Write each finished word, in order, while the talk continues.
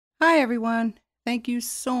Hi everyone. Thank you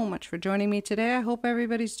so much for joining me today. I hope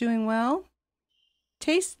everybody's doing well.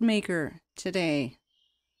 Tastemaker today.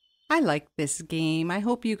 I like this game. I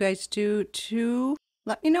hope you guys do too.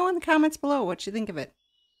 Let me know in the comments below what you think of it.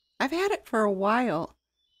 I've had it for a while.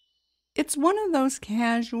 It's one of those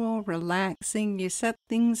casual, relaxing, you set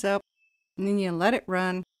things up and then you let it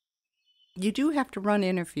run. You do have to run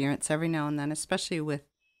interference every now and then, especially with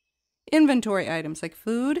inventory items like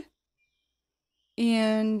food.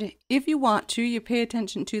 And if you want to, you pay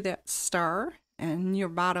attention to that star and your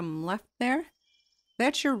bottom left there.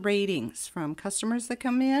 That's your ratings from customers that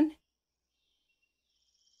come in.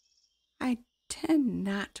 I tend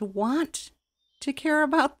not to want to care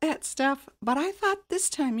about that stuff, but I thought this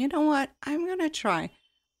time, you know what? I'm going to try.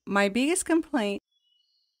 My biggest complaint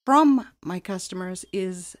from my customers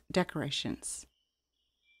is decorations.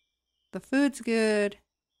 The food's good,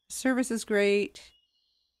 the service is great,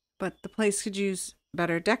 but the place could use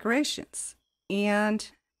better decorations. And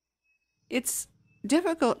it's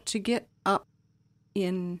difficult to get up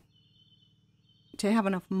in to have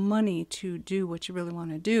enough money to do what you really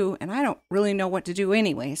want to do, and I don't really know what to do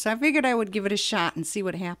anyway, so I figured I would give it a shot and see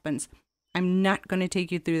what happens. I'm not going to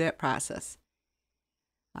take you through that process.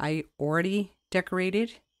 I already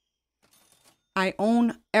decorated. I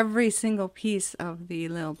own every single piece of the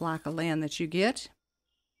little block of land that you get.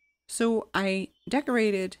 So I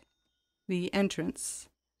decorated the entrance.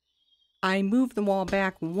 I moved the wall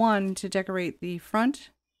back one to decorate the front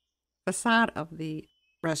facade of the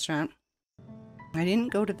restaurant. I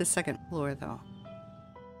didn't go to the second floor though.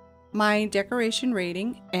 My decoration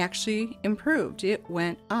rating actually improved. It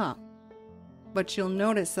went up. But you'll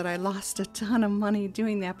notice that I lost a ton of money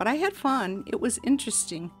doing that, but I had fun. It was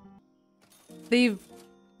interesting. They've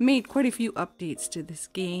made quite a few updates to this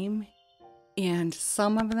game, and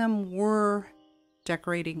some of them were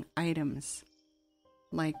decorating items,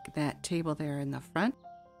 like that table there in the front.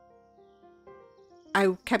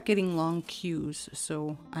 I kept getting long queues,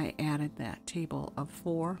 so I added that table of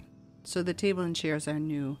 4. So the table and chairs are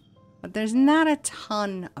new, but there's not a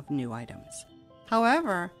ton of new items.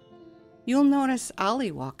 However, you'll notice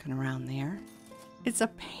Ollie walking around there. It's a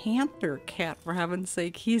panther cat, for heaven's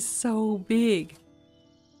sake. He's so big.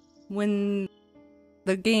 When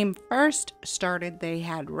the game first started, they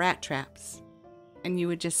had rat traps, and you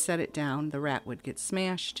would just set it down. The rat would get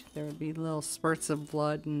smashed. There would be little spurts of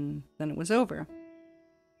blood, and then it was over.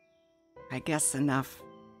 I guess enough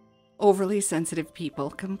overly sensitive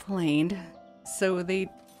people complained, so they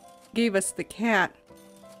gave us the cat,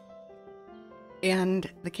 and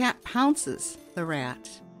the cat pounces the rat,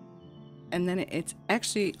 and then it's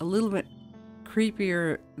actually a little bit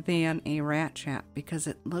creepier than a rat trap because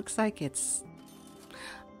it looks like it's,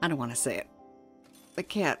 I don't want to say it. The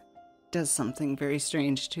cat does something very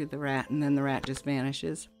strange to the rat, and then the rat just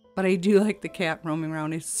vanishes. But I do like the cat roaming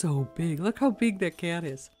around. It's so big. Look how big that cat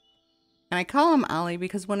is. And I call him Ollie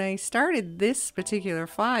because when I started this particular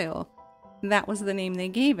file, that was the name they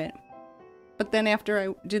gave it. But then after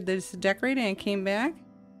I did this decorating and came back,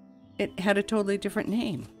 it had a totally different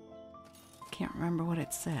name. Can't remember what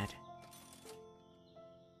it said.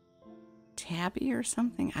 Tabby or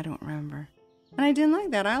something? I don't remember. And I didn't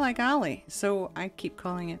like that. I like Ollie, so I keep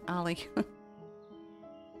calling it Ollie.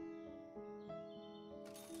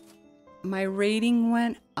 My rating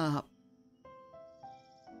went up.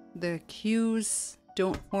 The queues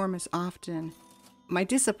don't form as often. My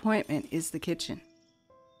disappointment is the kitchen.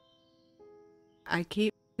 I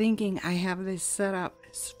keep thinking I have this set up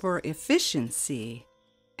for efficiency,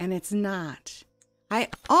 and it's not. I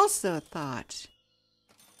also thought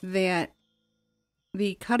that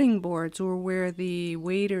the cutting boards were where the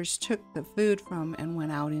waiters took the food from and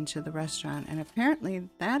went out into the restaurant, and apparently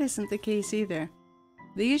that isn't the case either.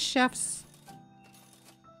 These chefs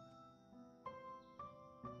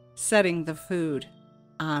setting the food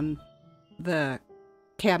on the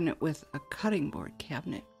cabinet with a cutting board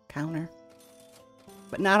counter,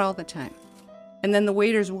 but not all the time. And then the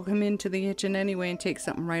waiters will come into the kitchen anyway and take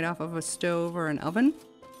something right off of a stove or an oven.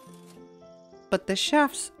 But the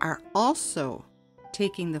chefs are also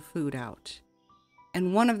taking the food out.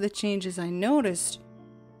 And one of the changes I noticed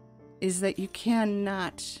is that you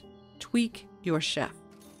cannot tweak your chef.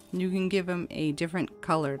 You can give him a different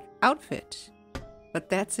colored outfit, but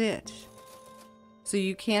that's it. So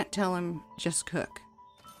you can't tell him just cook.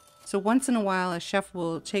 So once in a while, a chef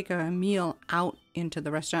will take a meal out into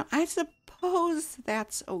the restaurant. I suppose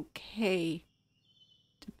that's okay,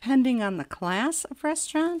 depending on the class of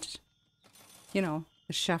restaurant. You know,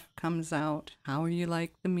 the chef comes out. How are you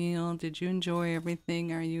like the meal? Did you enjoy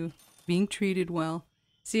everything? Are you being treated well?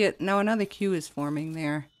 See it now, another queue is forming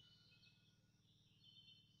there.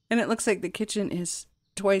 And it looks like the kitchen is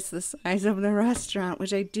twice the size of the restaurant,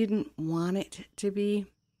 which I didn't want it to be.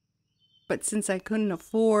 But since I couldn't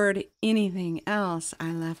afford anything else,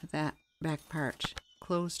 I left that back part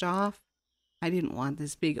closed off. I didn't want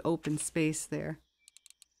this big open space there.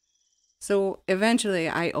 So eventually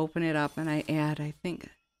I open it up and I add, I think,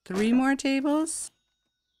 3 more tables.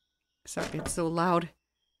 Sorry, it's so loud.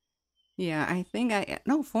 Yeah, I think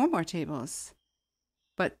no, 4 more tables.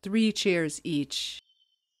 But 3 chairs each.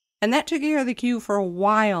 And that took care of the queue for a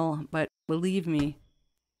while, but believe me,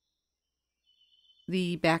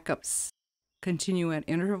 the backups continue at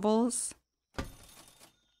intervals.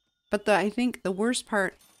 But I think the worst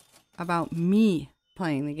part about me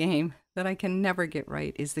playing the game that I can never get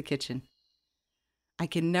right is the kitchen. I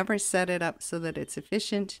can never set it up so that it's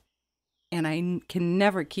efficient, and I can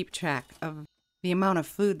never keep track of the amount of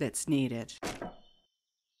food that's needed.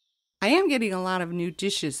 I am getting a lot of new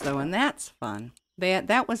dishes though, and that's fun.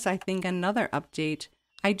 That was, I think, another update.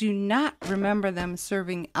 I do not remember them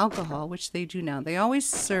serving alcohol, which they do now. They always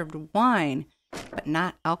served wine, but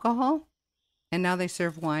not alcohol. And now they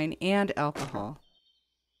serve wine and alcohol.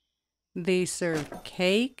 They serve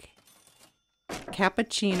cake,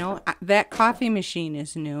 cappuccino. That coffee machine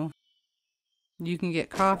is new. You can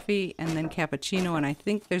get coffee and then cappuccino, and I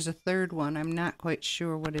think there's a third one. I'm not quite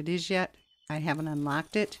sure what it is yet. I haven't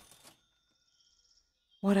unlocked it.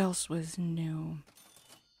 What else was new?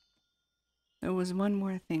 There was one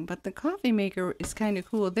more thing, but the coffee maker is kind of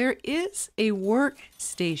cool. There is a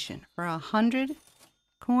workstation for 100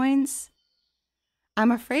 coins.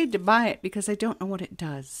 I'm afraid to buy it because I don't know what it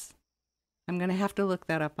does. I'm going to have to look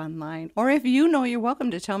that up online. Or if you know, you're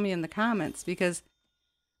welcome to tell me in the comments, because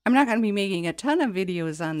I'm not going to be making a ton of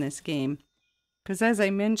videos on this game. Because as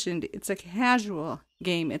I mentioned, it's a casual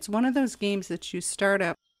game. It's one of those games that you start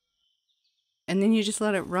up and then you just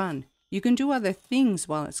let it run. You can do other things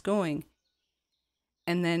while it's going.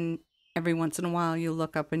 And then every once in a while you'll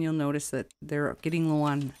look up and you'll notice that they're getting low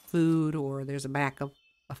on food, or there's a backup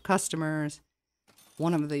of customers.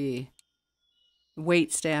 One of the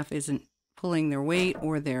wait staff isn't pulling their weight,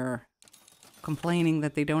 or they're complaining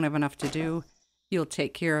that they don't have enough to do. You'll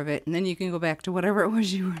take care of it, and then you can go back to whatever it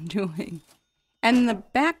was you were doing. And the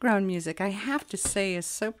background music, I have to say, is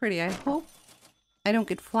so pretty. I hope I don't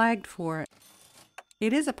get flagged for it.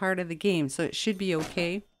 It is a part of the game, so it should be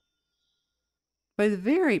okay. But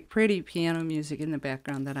very pretty piano music in the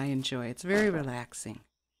background that I enjoy. It's very relaxing.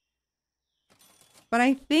 But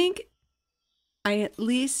I think I at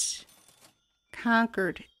least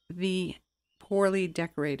conquered the poorly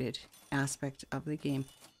decorated aspect of the game.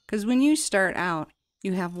 Because when you start out,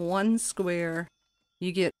 you have 1 square,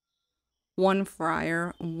 you get 1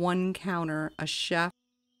 fryer, 1 counter, a chef,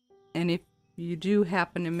 and if you do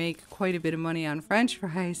happen to make quite a bit of money on French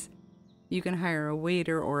fries, you can hire a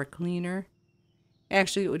waiter or a cleaner.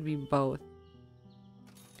 Actually, it would be both.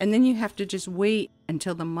 And then you have to just wait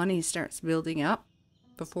until the money starts building up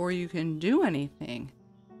before you can do anything.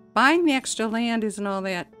 Buying the extra land isn't all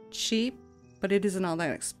that cheap, but it isn't all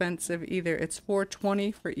that expensive either. It's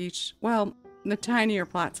 $4.20 for each. Well, the tinier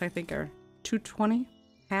plots I think are $2.20,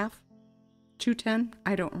 half, $2.10.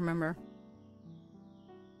 I don't remember.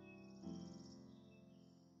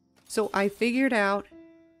 So I figured out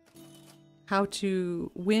how to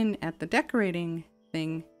win at the decorating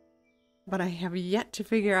thing, but I have yet to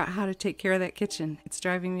figure out how to take care of that kitchen. It's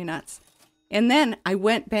driving me nuts. And then I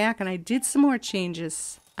went back and I did some more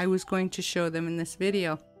changes. I was going to show them in this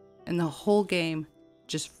video, and the whole game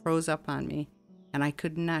just froze up on me and I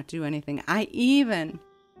could not do anything. I even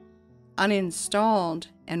uninstalled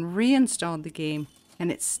and reinstalled the game, and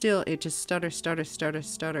it just stutter.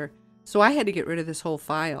 So I had to get rid of this whole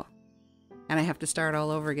file, and I have to start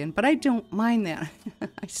all over again. But I don't mind that.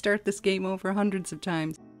 I start this game over hundreds of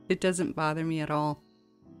times. It doesn't bother me at all.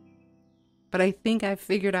 But I think I've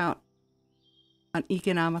figured out an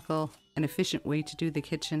economical and efficient way to do the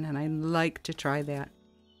kitchen, and I'd like to try that.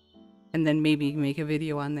 And then maybe make a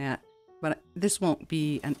video on that. But this won't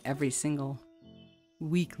be an every single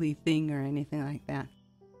weekly thing or anything like that.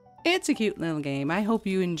 It's a cute little game. I hope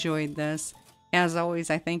you enjoyed this. As always,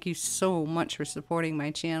 I thank you so much for supporting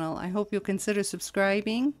my channel. I hope you'll consider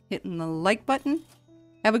subscribing, hitting the like button.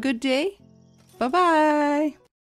 Have a good day. Bye-bye.